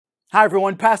Hi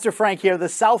everyone, Pastor Frank here, the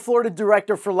South Florida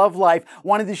Director for Love Life.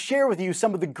 Wanted to share with you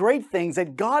some of the great things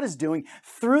that God is doing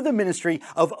through the ministry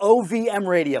of OVM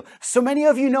Radio. So many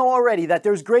of you know already that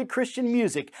there's great Christian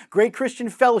music, great Christian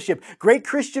fellowship, great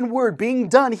Christian word being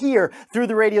done here through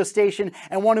the radio station,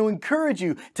 and want to encourage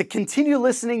you to continue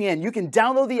listening in. You can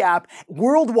download the app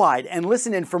worldwide and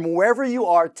listen in from wherever you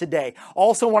are today.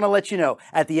 Also want to let you know,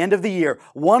 at the end of the year,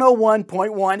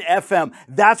 101.1 FM,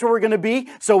 that's where we're going to be.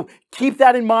 So keep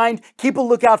that in mind. Keep a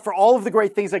lookout for all of the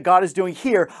great things that God is doing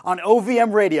here on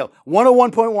OVM Radio,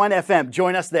 101.1 FM.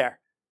 Join us there.